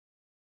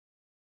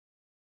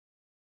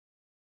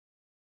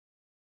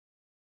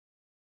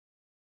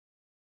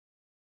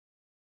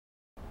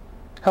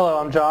Hello,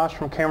 I'm Josh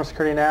from Camera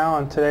Security Now,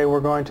 and today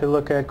we're going to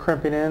look at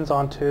crimping ends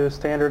onto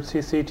standard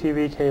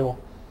CCTV cable.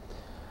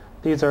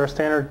 These are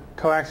standard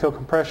coaxial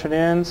compression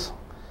ends.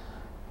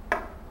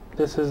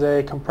 This is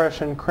a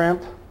compression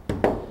crimp,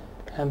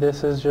 and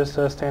this is just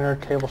a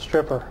standard cable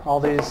stripper. All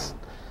these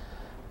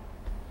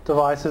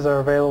devices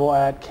are available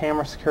at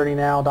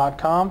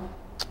camerasecuritynow.com.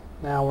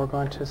 Now we're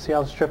going to see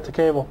how to strip the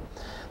cable.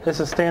 This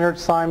is standard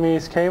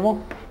Siamese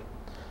cable.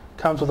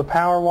 Comes with a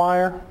power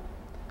wire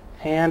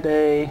and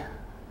a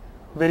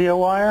video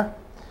wire.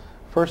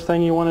 First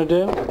thing you want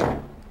to do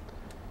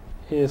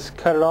is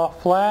cut it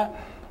off flat,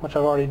 which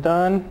I've already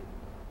done.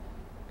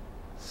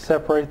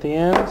 Separate the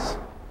ends,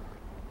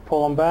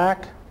 pull them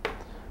back.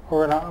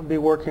 We're going to be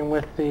working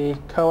with the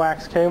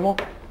coax cable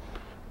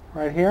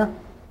right here.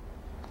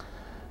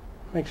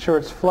 Make sure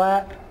it's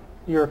flat.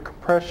 Your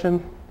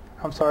crimp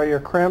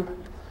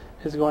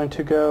is going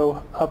to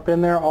go up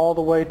in there all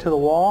the way to the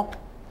wall.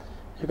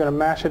 You're going to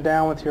mash it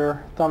down with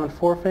your thumb and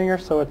forefinger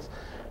so it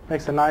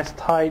makes a nice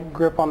tight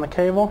grip on the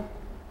cable.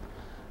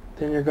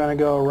 Then you're going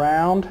to go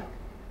around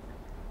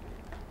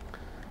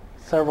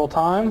several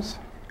times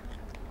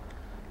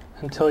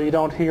until you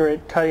don't hear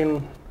it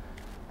cutting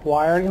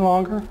wire any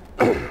longer.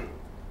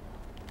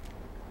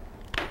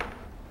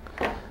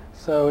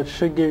 So it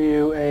should give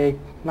you a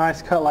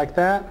nice cut like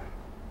that.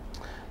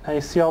 Now you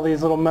see all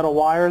these little metal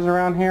wires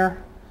around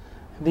here.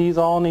 These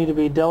all need to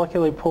be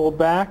delicately pulled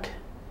back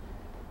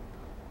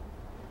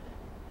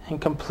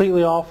and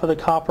completely off of the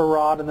copper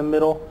rod in the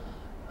middle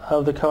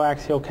of the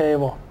coaxial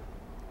cable.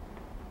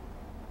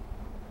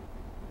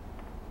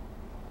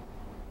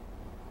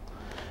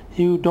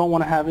 You don't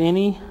want to have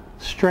any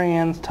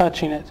strands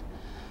touching it.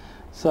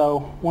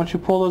 So once you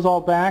pull those all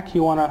back,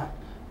 you want to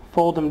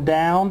fold them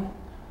down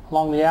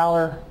along the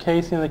outer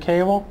casing of the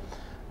cable.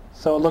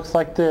 So it looks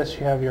like this.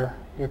 You have your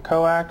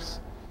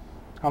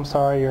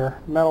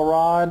metal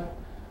rod,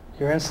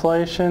 your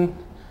insulation,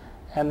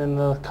 and then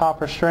the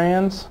copper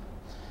strands.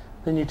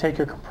 Then you take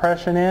your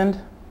compression end,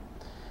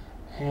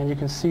 and you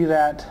can see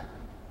that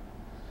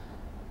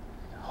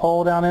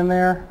hole down in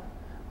there.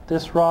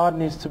 This rod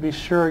needs to be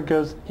sure it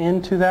goes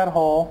into that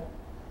hole,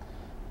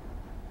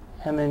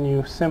 and then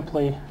you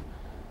simply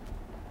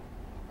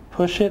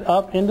push it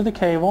up into the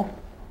cable.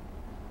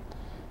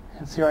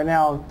 And see, right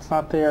now it's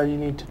not there. You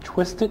need to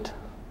twist it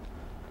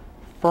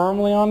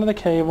firmly onto the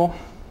cable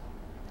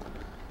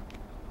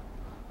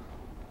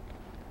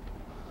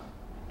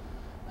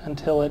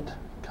until it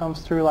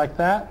comes through like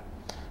that,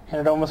 and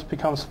it almost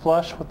becomes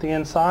flush with the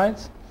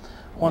insides.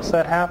 Once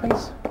that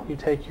happens, you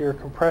take your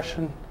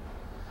compression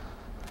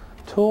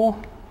tool,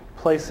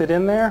 place it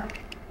in there,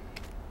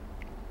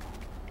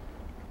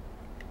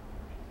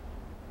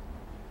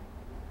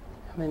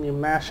 and then you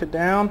mash it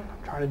down.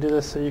 I'm trying to do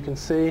this so you can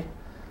see.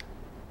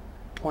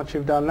 Once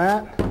you've done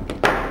that,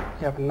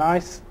 you have a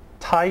nice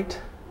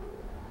tight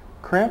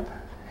crimp,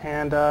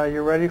 and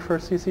you're ready for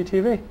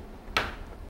CCTV.